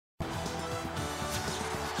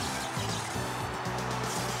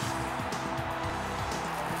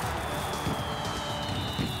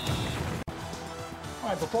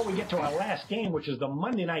before we get to our last game, which is the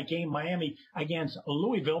Monday night game, Miami against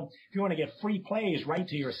Louisville, if you want to get free plays right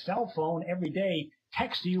to your cell phone every day,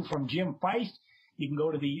 text to you from Jim Feist. You can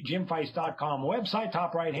go to the jimfeist.com website,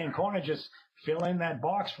 top right-hand corner. Just fill in that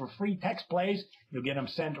box for free text plays. You'll get them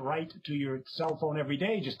sent right to your cell phone every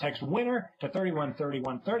day. Just text winner to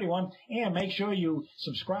 313131. And make sure you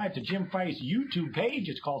subscribe to Jim Feist's YouTube page.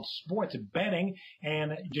 It's called Sports Betting.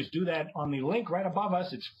 And just do that on the link right above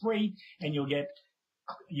us. It's free. And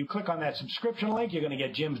you click on that subscription link. You're going to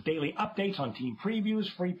get Jim's daily updates on team previews,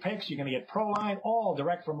 free picks. You're going to get Pro Line, all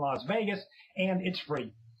direct from Las Vegas. And it's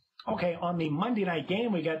free. Okay, on the Monday night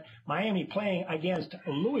game, we got Miami playing against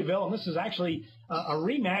Louisville, and this is actually a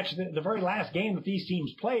rematch. The very last game that these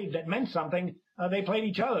teams played that meant something, they played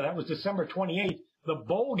each other. That was December 28th, the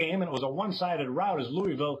bowl game, and it was a one-sided rout as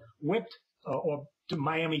Louisville whipped to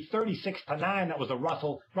Miami 36-9. That was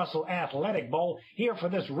the Russell Athletic Bowl. Here for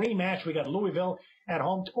this rematch, we got Louisville at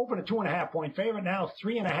home to open a 2.5-point favorite. Now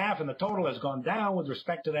 3.5, and the total has gone down with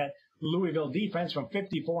respect to that Louisville defense from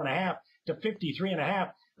 54.5 to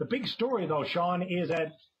 53.5. The big story, though, Sean, is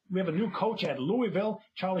that we have a new coach at Louisville.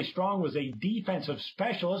 Charlie Strong was a defensive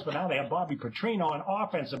specialist, but now they have Bobby Petrino, an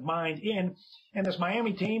offensive mind, in. And this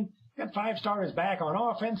Miami team got 5 starters back on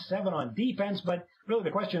offense, 7 on defense. But really the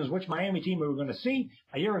question is which Miami team are we going to see?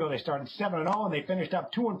 A year ago they started 7-0, and they finished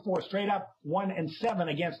up 2-4 straight up,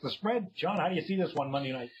 1-7 against the spread. Sean, how do you see this one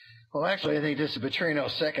Monday night? Well, actually, I think this is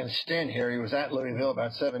Petrino's second stint here. He was at Louisville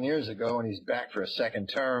about 7 years ago, and he's back for a second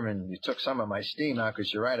term, and you took some of my steam out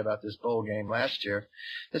because you're right about this bowl game last year.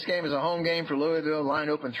 This game is a home game for Louisville. Line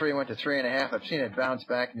open 3, went to 3.5. I've seen it bounce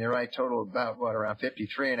back, and you're right, total about, around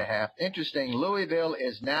 53.5. Interesting, Louisville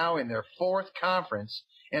is now in their 4th conference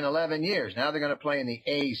in 11 years. Now they're going to play in the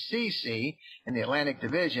ACC, in the Atlantic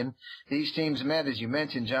Division. These teams met, as you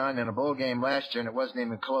mentioned, John, in a bowl game last year, and it wasn't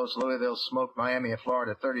even close. Louisville smoked Miami of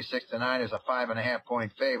Florida 36-9 as a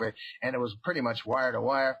 5.5-point favorite, and it was pretty much wire to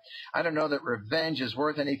wire. I don't know that revenge is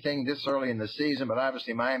worth anything this early in the season, but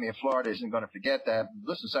obviously Miami of Florida isn't going to forget that.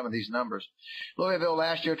 Listen to some of these numbers. Louisville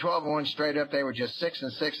last year, 12-1 straight up. They were just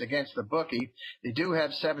 6-6 against the bookie. They do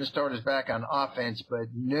have 7 starters back on offense, but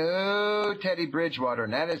no Teddy Bridgewater,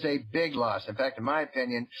 and that is a big loss. In fact, in my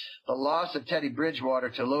opinion, the loss of Teddy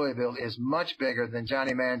Bridgewater to Louisville is much bigger than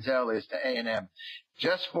Johnny Manziel is to A&M.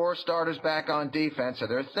 Just 4 starters back on defense, so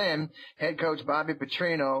they're thin. Head coach Bobby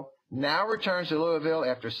Petrino now returns to Louisville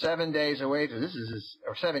after 7 days away.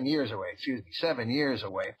 Or 7 years away, 7 years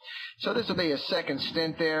away. So this will be his second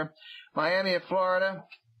stint there. Miami of Florida,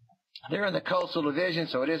 they're in the Coastal Division,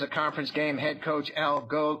 so it is a conference game. Head coach Al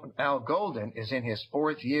Golden is in his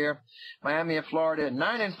 4th year. Miami of Florida,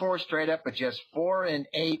 9-4 straight up, but just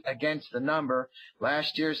 4-8 against the number.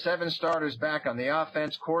 Last year, 7 starters back on the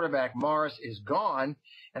offense. Quarterback Morris is gone,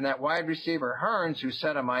 and that wide receiver Hearns, who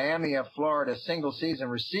set a Miami of Florida single-season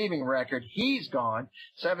receiving record, he's gone.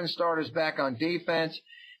 7 starters back on defense.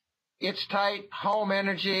 It's tight, home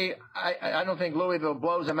energy. I don't think Louisville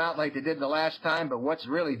blows them out like they did the last time, but what's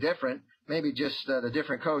really different, maybe just the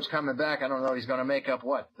different coach coming back. I don't know, he's going to make up,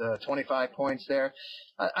 25 points there.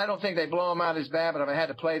 I don't think they blow them out as bad, but if I had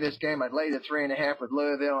to play this game, I'd lay the 3.5 with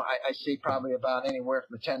Louisville. I see probably about anywhere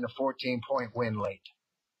from a 10 to 14-point win late.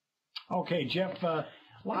 Okay, Jeff,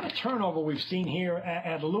 a lot of turnover we've seen here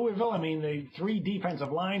at Louisville. I mean, the 3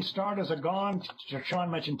 defensive line starters are gone.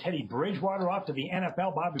 Sean mentioned Teddy Bridgewater off to the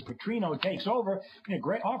NFL. Bobby Petrino takes over.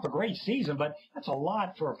 Off a great season, but that's a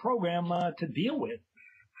lot for a program to deal with.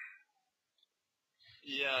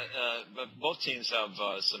 Yeah, but both teams have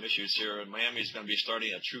some issues here. Miami's going to be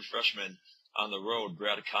starting a true freshman on the road,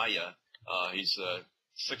 Brad Kaya. He's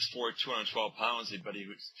 6'4", 212 pounds, but he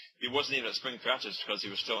wasn't even at spring practice because he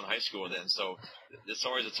was still in high school then. So it's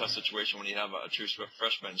always a tough situation when you have a true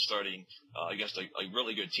freshman starting against a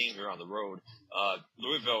really good team here on the road.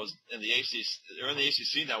 Louisville is in the ACC. They're in the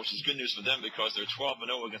ACC now, which is good news for them because they're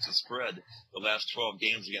 12-0 against the spread the last 12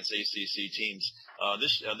 games against ACC teams.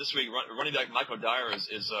 This week, running back Michael Dyer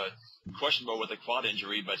is questionable with a quad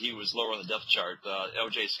injury, but he was lower on the depth chart.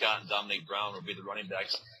 L.J. Scott and Dominic Brown will be the running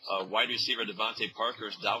backs. Wide receiver Devontae Parker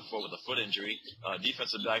is doubtful with a foot injury.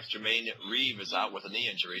 Defensive back Jermaine Reeve is out with a knee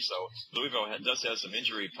injury. So Louisville does have some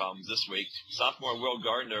injury problems this week. Sophomore Will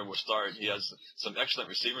Gardner will start. He has some excellent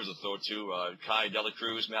receivers to throw to. Kai Dela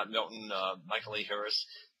Cruz, Matt Milton, Michael E. Harris.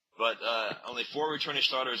 But only 4 returning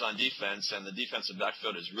starters on defense, and the defensive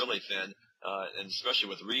backfield is really thin. And especially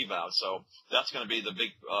with Reeve out. So that's going to be the big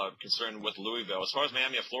concern with Louisville. As far as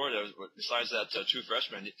Miami of Florida, besides that true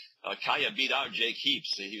freshman, Kaya beat out Jake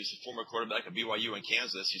Heaps. He was a former quarterback of BYU in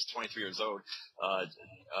Kansas. He's 23 years old.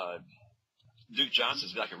 Duke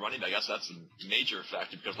Johnson's back at running back. I guess that's a major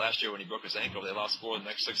factor because last year when he broke his ankle, they lost 4 of the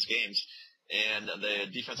next 6 games. And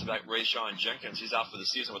the defensive back, Rayshawn Jenkins, he's out for the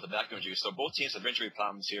season with a back injury. So both teams have injury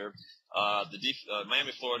problems here.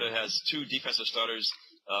 Miami, Florida has 2 defensive starters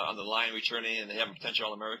on the line returning, and they have a potential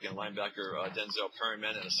All-American linebacker, Denzel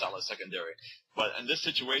Perryman, and a solid secondary. But in this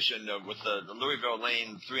situation, with the Louisville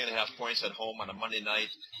laying 3.5 points at home on a Monday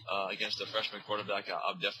night against a freshman quarterback,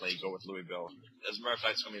 I'll definitely go with Louisville. As a matter of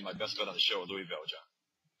fact, it's going to be my best bet on the show, Louisville, John.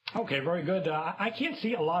 Okay, very good. I can't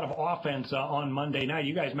see a lot of offense on Monday night.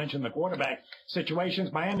 You guys mentioned the quarterback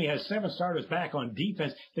situations. Miami has 7 starters back on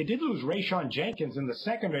defense. They did lose Rayshawn Jenkins in the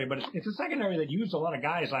secondary, but it's a secondary that used a lot of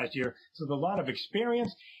guys last year, so there's a lot of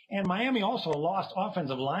experience. And Miami also lost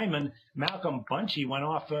offensive lineman Malcolm Bunchy, went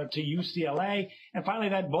off to UCLA. And finally,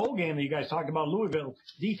 that bowl game that you guys talked about, Louisville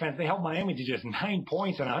defense, they held Miami to just 9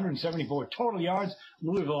 points and 174 total yards.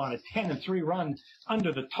 Louisville on a 10-3 run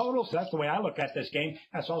under the total. So that's the way I look at this game.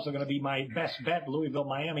 That's also going to be my best bet,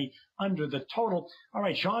 Louisville-Miami under the total. All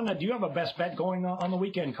right, Sean, do you have a best bet going on the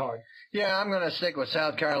weekend card? Yeah, I'm going to stick with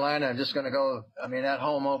South Carolina. I'm just going to go, that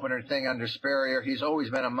home opener thing under Spurrier. He's always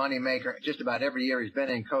been a money maker just about every year he's been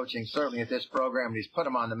in coaching, certainly at this program, and he's put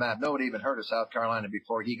them on the map. Nobody even heard of South Carolina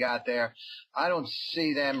before he got there. I don't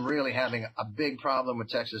see them really having a big problem with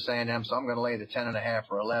Texas A&M, so I'm going to lay the 10.5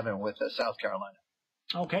 or 11 with South Carolina.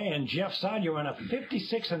 Okay, and Jeff Sod, you're on a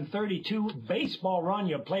 56-32 baseball run.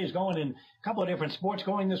 Your plays going in a couple of different sports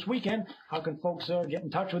going this weekend. How can folks get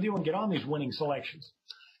in touch with you and get on these winning selections?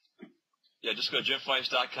 Yeah, just go to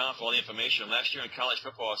JimFights.com for all the information. Last year in college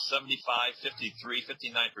football, 75, 53, 59%.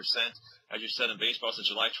 As you said in baseball, since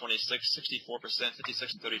July 26, 64%,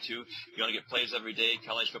 56 and 32. You want to get plays every day,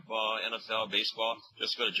 college football, NFL, baseball.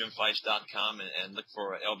 Just go to JimFights.com and look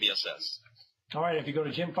for LBSS. All right, if you go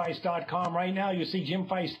to JimFights.com right now, you see Jim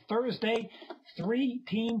Fights Thursday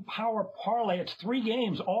 3-team power parlay. It's 3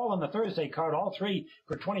 games, all on the Thursday card, all 3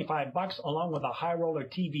 for $25, along with a high roller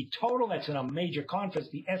TV total. That's in a major conference,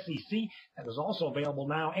 the SEC, that is also available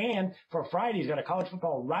now. And for Friday, he's got a college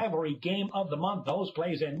football rivalry game of the month. Those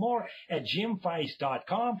plays and more at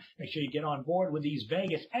JimFights.com. Make sure you get on board with these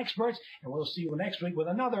Vegas experts, and we'll see you next week with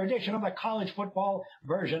another edition of the college football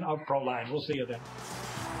version of ProLine. We'll see you then.